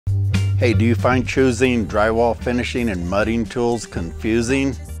Hey, do you find choosing drywall finishing and mudding tools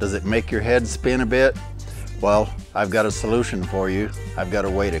confusing? Does it make your head spin a bit? Well, I've got a solution for you. I've got a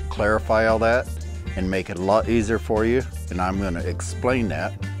way to clarify all that and make it a lot easier for you, and I'm going to explain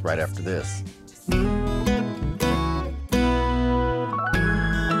that right after this.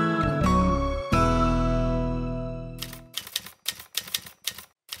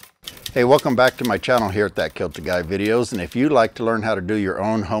 Hey, welcome back to my channel here at That Kilted Guy videos. And if you like to learn how to do your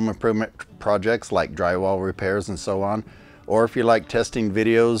own home improvement projects like drywall repairs and so on, or if you like testing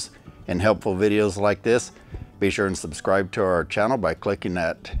videos and helpful videos like this, be sure and subscribe to our channel by clicking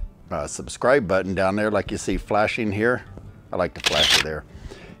that subscribe button down there like you see flashing here. I like to flash it there.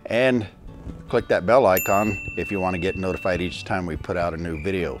 And click that bell icon if you want to get notified each time we put out a new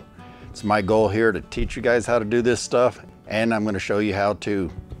video. It's my goal here to teach you guys how to do this stuff, and I'm going to show you how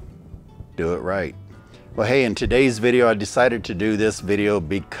to do it right. Well, hey, in today's video, I decided to do this video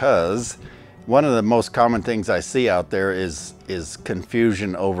because one of the most common things I see out there is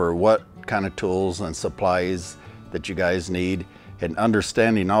confusion over what kind of tools and supplies that you guys need, and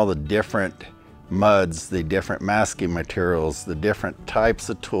understanding all the different muds, the different masking materials, the different types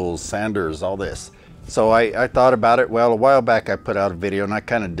of tools, sanders, all this. So I thought about it. Well, a while back I put out a video and I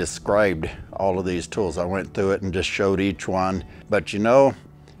kind of described all of these tools. I went through it and just showed each one. But you know,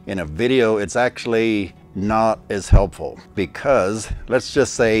 in a video, it's actually not as helpful, because let's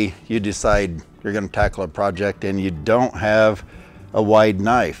just say you decide you're going to tackle a project and you don't have a wide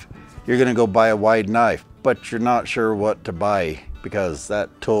knife. You're going to go buy a wide knife, but you're not sure what to buy because that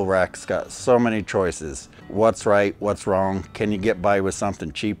tool rack's got so many choices. What's right? What's wrong? Can you get by with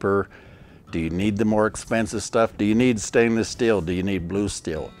something cheaper? Do you need the more expensive stuff? Do you need stainless steel? Do you need blue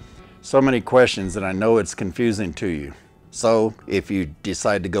steel? So many questions, and I know it's confusing to you. So if you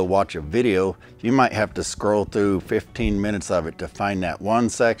decide to go watch a video, you might have to scroll through 15 minutes of it to find that one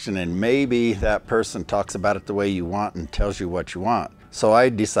section, and maybe that person talks about it the way you want and tells you what you want. So I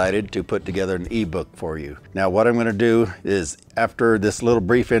decided to put together an ebook for you. Now what I'm going to do is, after this little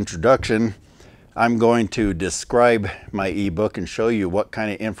brief introduction, I'm going to describe my ebook and show you what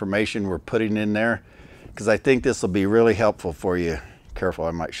kind of information we're putting in there, because I think this will be really helpful for you. Careful,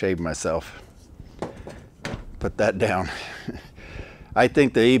 I might shave myself. Put that down. I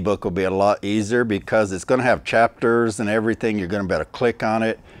think the ebook will be a lot easier because it's going to have chapters and everything. You're going to be able to click on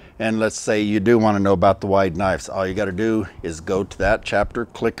it, and let's say you do want to know about the wide knives. All you got to do is go to that chapter,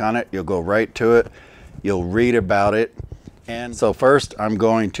 click on it, you'll go right to it, you'll read about it. And so first I'm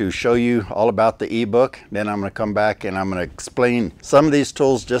going to show you all about the ebook, then I'm going to come back and I'm going to explain some of these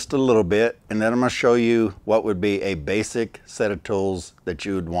tools just a little bit, and then I'm going to show you what would be a basic set of tools that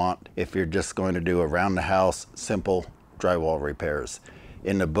you would want if you're just going to do around the house simple drywall repairs.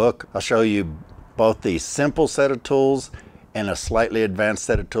 In the book I'll show you both the simple set of tools and a slightly advanced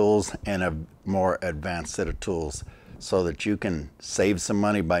set of tools and a more advanced set of tools, so that you can save some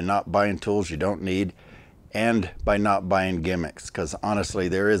money by not buying tools you don't need and by not buying gimmicks, because honestly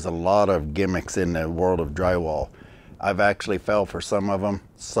there is a lot of gimmicks in the world of drywall. I've actually fell for some of them,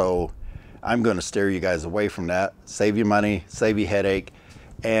 so I'm going to steer you guys away from that. Save you money, save you headache,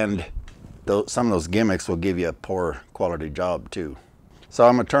 and some of those gimmicks will give you a poor quality job too. So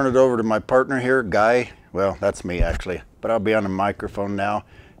I'm going to turn it over to my partner here, Guy. Well, that's me actually, but I'll be on the microphone now,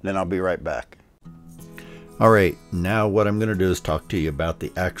 and then I'll be right back. Alright, now what I'm going to do is talk to you about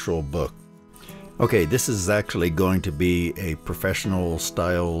the actual book. Okay, this is actually going to be a professional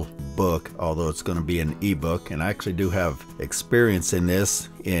style book, although it's going to be an ebook, and I actually do have experience in this.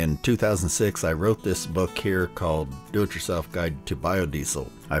 In 2006, I wrote this book here called Do-It-Yourself Guide to Biodiesel.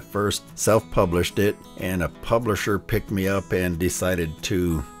 I first self-published it, and a publisher picked me up and decided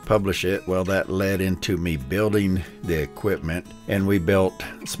to publish it. Well, that led into me building the equipment, and we built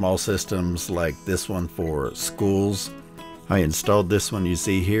small systems like this one for schools. I installed this one you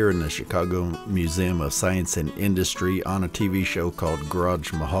see here in the Chicago Museum of Science and Industry on a TV show called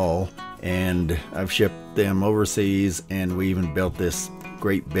Garage Mahal, and I've shipped them overseas, and we even built this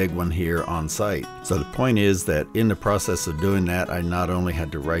great big one here on site. So the point is that in the process of doing that, I not only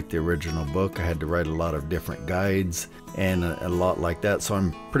had to write the original book, I had to write a lot of different guides and a lot like that. So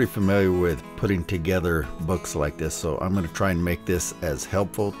I'm pretty familiar with putting together books like this. So I'm going to try and make this as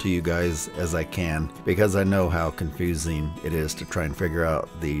helpful to you guys as I can, because I know how confusing it is to try and figure out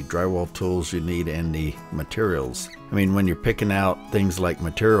the drywall tools you need and the materials. I mean, when you're picking out things like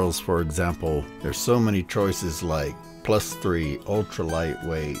materials, for example, there's so many choices like +3, ultra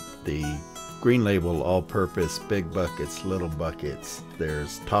lightweight, the green label all-purpose, big buckets, little buckets.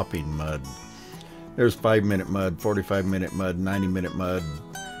 There's topping mud. There's 5-minute mud, 45-minute mud, 90-minute mud.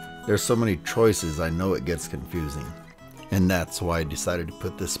 There's so many choices, I know it gets confusing. And that's why I decided to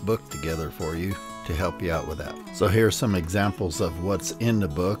put this book together for you to help you out with that. So here's some examples of what's in the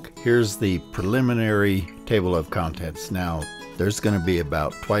book. Here's the preliminary table of contents. Now, there's going to be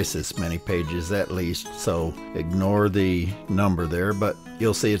about twice as many pages at least, so ignore the number there, but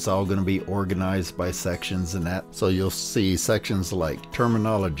you'll see it's all going to be organized by sections and that. So you'll see sections like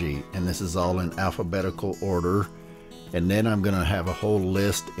terminology, and this is all in alphabetical order. And then I'm going to have a whole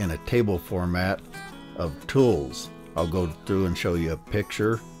list in a table format of tools. I'll go through and show you a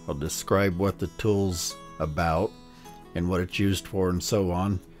picture. I'll describe what the tool's about and what it's used for and so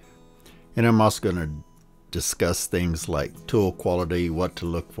on. And I'm also going to discuss things like tool quality, what to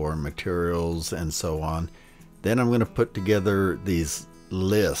look for in materials, and so on. Then I'm going to put together these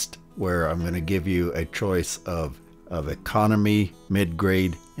lists where I'm going to give you a choice of economy,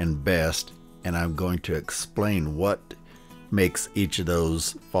 mid-grade, and best. And I'm going to explain what makes each of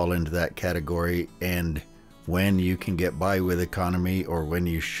those fall into that category and when you can get by with economy or when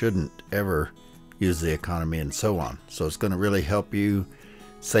you shouldn't ever use the economy and so on. So it's going to really help you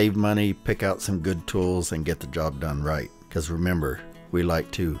save money, pick out some good tools, and get the job done right. Because remember, we like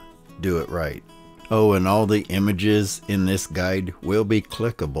to do it right. Oh, and all the images in this guide will be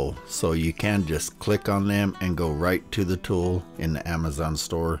clickable, so you can just click on them and go right to the tool in the Amazon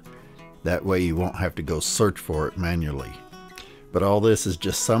store. That way you won't have to go search for it manually. But all this is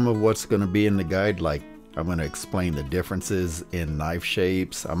just some of what's going to be in the guide. Like, I'm going to explain the differences in knife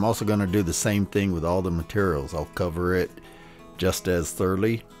shapes. I'm also going to do the same thing with all the materials. I'll cover it just as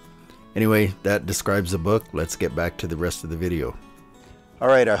thoroughly. Anyway, that describes the book. Let's get back to the rest of the video. All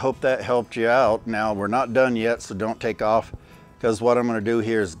right, I hope that helped you out. Now, we're not done yet, so don't take off, because what I'm going to do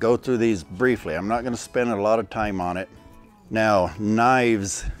here is go through these briefly. I'm not going to spend a lot of time on it. Now,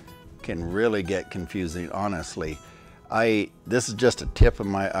 knives can really get confusing, honestly. This is just a tip of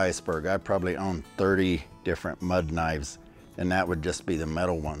my iceberg. I probably own 30 different mud knives, and that would just be the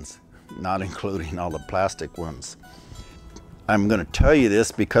metal ones, not including all the plastic ones. I'm going to tell you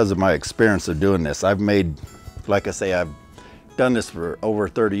this because of my experience of doing this. I've made, like I say, I've done this for over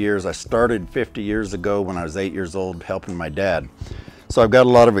 30 years. I started 50 years ago when I was 8 years old helping my dad. So I've got a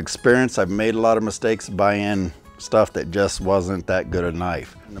lot of experience. I've made a lot of mistakes buying stuff that just wasn't that good a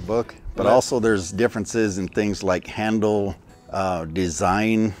knife in the book. But also there's differences in things like handle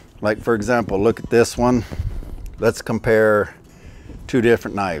design. Like, for example, look at this one. Let's compare two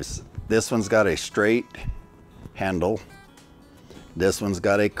different knives. This one's got a straight handle. This one's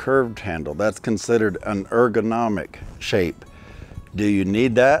got a curved handle. That's considered an ergonomic shape. Do you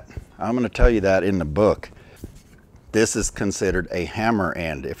need that? I'm going to tell you that in the book. This is considered a hammer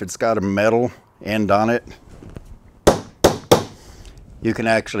end. If it's got a metal end on it, you can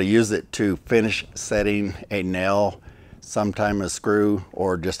actually use it to finish setting a nail, sometime a screw,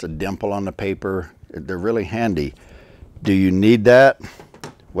 or just a dimple on the paper. They're really handy. Do you need that?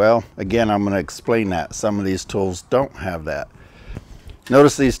 Well, again, I'm going to explain that. Some of these tools don't have that.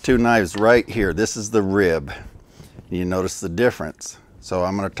 Notice these two knives right here. This is the rib. You notice the difference. So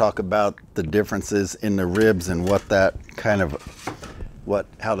I'm going to talk about the differences in the ribs and what that kind of,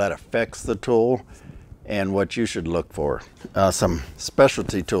 how that affects the tool and what you should look for. Some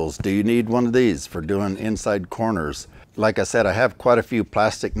specialty tools. Do you need one of these for doing inside corners? Like I said, I have quite a few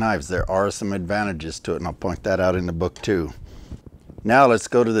plastic knives. There are some advantages to it, and I'll point that out in the book too. Now let's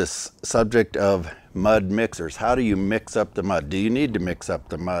go to this subject of mud mixers. How do you mix up the mud? Do you need to mix up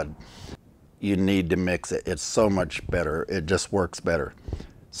the mud? You need to mix it. It's so much better. It just works better.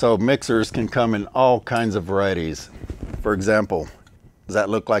 So mixers can come in all kinds of varieties. For example, does that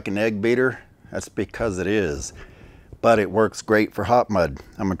look like an egg beater? That's because it is, but it works great for hot mud.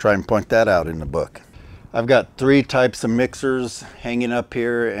 I'm gonna try and point that out in the book. I've got 3 types of mixers hanging up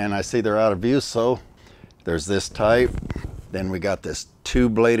here, and I see they're out of view. So there's this type, then we got this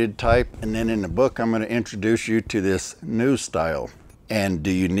 2-bladed type, and then in the book I'm going to introduce you to this new style. And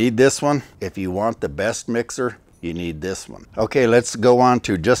do you need this one? If you want the best mixer, you need this one. Okay, let's go on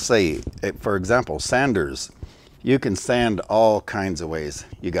to just say, for example, sanders. You can sand all kinds of ways.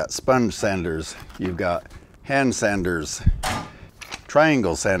 You got sponge sanders, you've got hand sanders,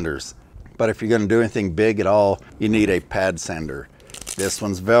 triangle sanders. But if you're going to do anything big at all, you need a pad sander. This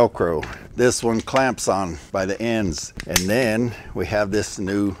one's Velcro. This one clamps on by the ends. And then we have this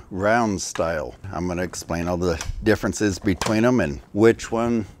new round style. I'm going to explain all the differences between them and which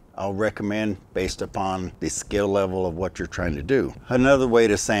one I'll recommend based upon the skill level of what you're trying to do. Another way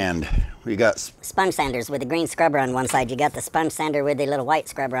to sand, we got sponge sanders with the green scrubber on one side. You got the sponge sander with the little white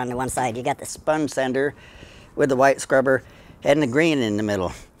scrubber on the one side. You got the sponge sander with the white scrubber and the green in the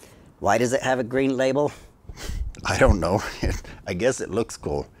middle. Why does it have a green label? I don't know. I guess it looks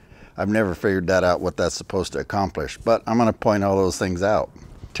cool. I've never figured that out, what that's supposed to accomplish, but I'm going to point all those things out.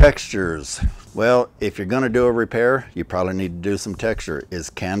 Textures. Well, if you're going to do a repair, you probably need to do some texture. Is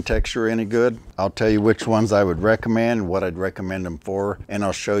can texture any good? I'll tell you which ones I would recommend, what I'd recommend them for, and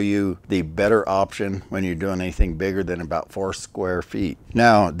I'll show you the better option when you're doing anything bigger than about 4 square feet.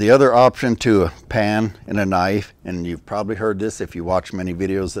 Now, the other option to a pan and a knife, and you've probably heard this if you watch many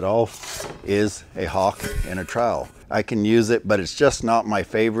videos at all, is a hawk and a trowel. I can use it, but it's just not my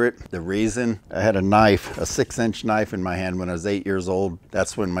favorite. The reason, I had a knife, a 6-inch knife in my hand when I was 8 years old.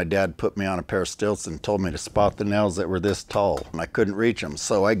 That's when my dad put me on a pair of stilts and told me to spot the nails that were this tall, and I couldn't reach them.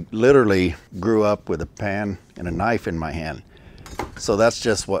 So I literally grew up with a pan and a knife in my hand. So that's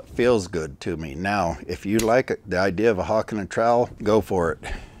just what feels good to me. Now, if you like the idea of a hawk and a trowel, go for it.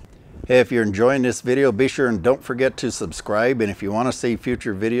 Hey, if you're enjoying this video, be sure and don't forget to subscribe. And if you want to see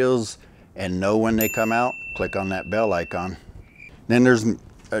future videos and know when they come out, click on that bell icon. Then there's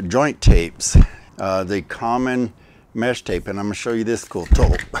joint tapes, the common mesh tape, and I'm going to show you this cool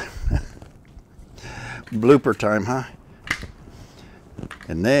tool. Blooper time, huh?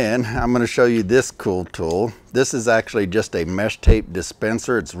 And then I'm going to show you this cool tool. This is actually just a mesh tape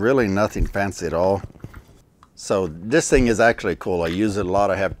dispenser. It's really nothing fancy at all. So this thing is actually cool. I use it a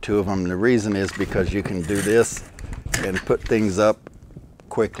lot. I have 2 of them. The reason is because you can do this and put things up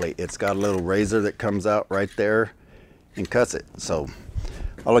quickly. It's got a little razor that comes out right there and cuts it. So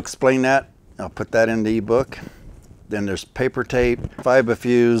I'll explain that. I'll put that in the ebook. Then there's paper tape,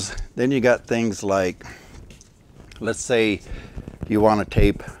 fiberfuse. Then you got things like, let's say you want to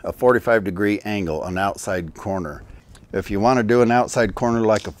tape a 45-degree angle, an outside corner. If you want to do an outside corner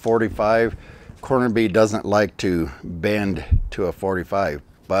like a 45, corner B doesn't like to bend to a 45,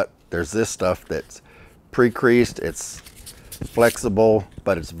 but there's this stuff that's pre-creased, it's flexible,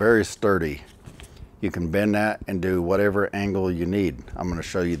 but it's very sturdy. You can bend that and do whatever angle you need. I'm going to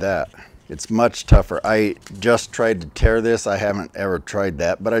show you that. It's much tougher. I just tried to tear this. I haven't ever tried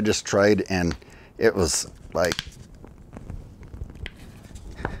that, but I just tried and it was like,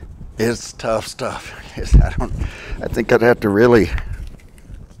 it's tough stuff. I think I'd have to really,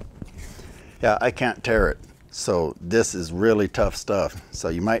 yeah, I can't tear it. So this is really tough stuff. So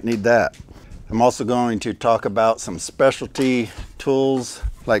you might need that. I'm also going to talk about some specialty tools.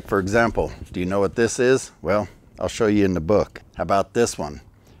 Like, for example, do you know what this is? Well, I'll show you in the book. How about this one?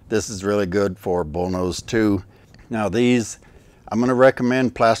 This is really good for bullnose too. Now these, I'm going to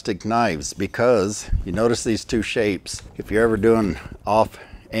recommend plastic knives because you notice these 2 shapes. If you're ever doing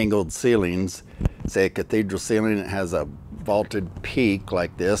off-angled ceilings, say a cathedral ceiling, it has a vaulted peak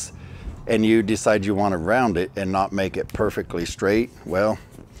like this, and you decide you want to round it and not make it perfectly straight, well,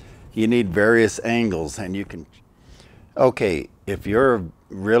 you need various angles, and you can, okay, if you're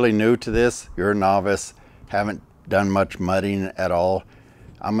really new to this, you're a novice, haven't done much mudding at all,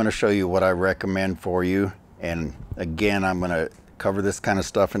 I'm going to show you what I recommend for you. And again, I'm going to cover this kind of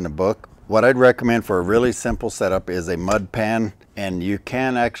stuff in the book. What I'd recommend for a really simple setup is a mud pan, and you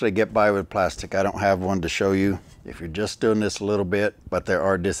can actually get by with plastic. I don't have one to show you if you're just doing this a little bit, but there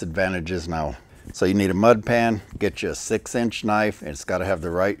are disadvantages now. So you need a mud pan, get you a 6-inch knife, and it's got to have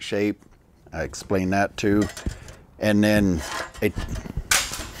the right shape. I explain that too. And then a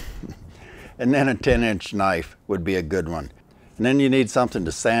 10-inch knife would be a good one. And then you need something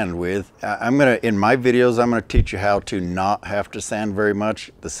to sand with. In my videos, I'm gonna teach you how to not have to sand very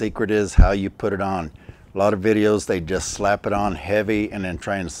much. The secret is how you put it on. A lot of videos, they just slap it on heavy and then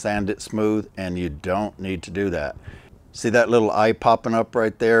try and sand it smooth, and you don't need to do that. See that little eye popping up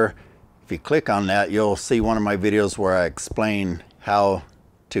right there? If you click on that, you'll see one of my videos where I explain how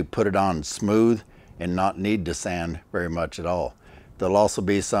to put it on smooth and not need to sand very much at all. There'll also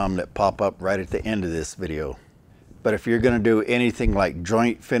be some that pop up right at the end of this video. But if you're going to do anything like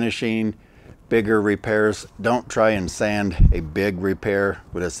joint finishing, bigger repairs, don't try and sand a big repair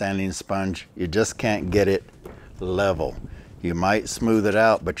with a sanding sponge. You just can't get it level. You might smooth it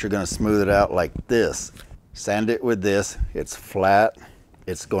out, but you're going to smooth it out like this. Sand it with this. It's flat.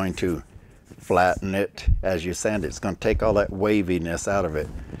 It's going to flatten it as you sand it. It's going to take all that waviness out of it.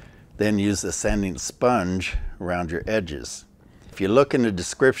 Then use the sanding sponge around your edges. If you look in the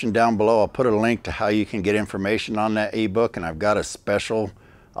description down below, I'll put a link to how you can get information on that ebook, and I've got a special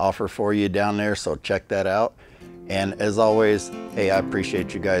offer for you down there, so check that out. And as always, hey, I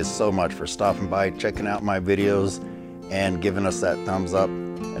appreciate you guys so much for stopping by, checking out my videos, and giving us that thumbs up,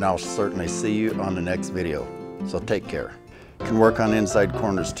 and I'll certainly see you on the next video. So take care. You can work on inside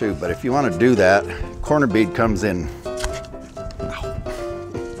corners too, but if you want to do that, corner bead comes in.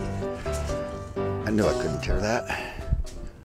 I knew I couldn't tear that.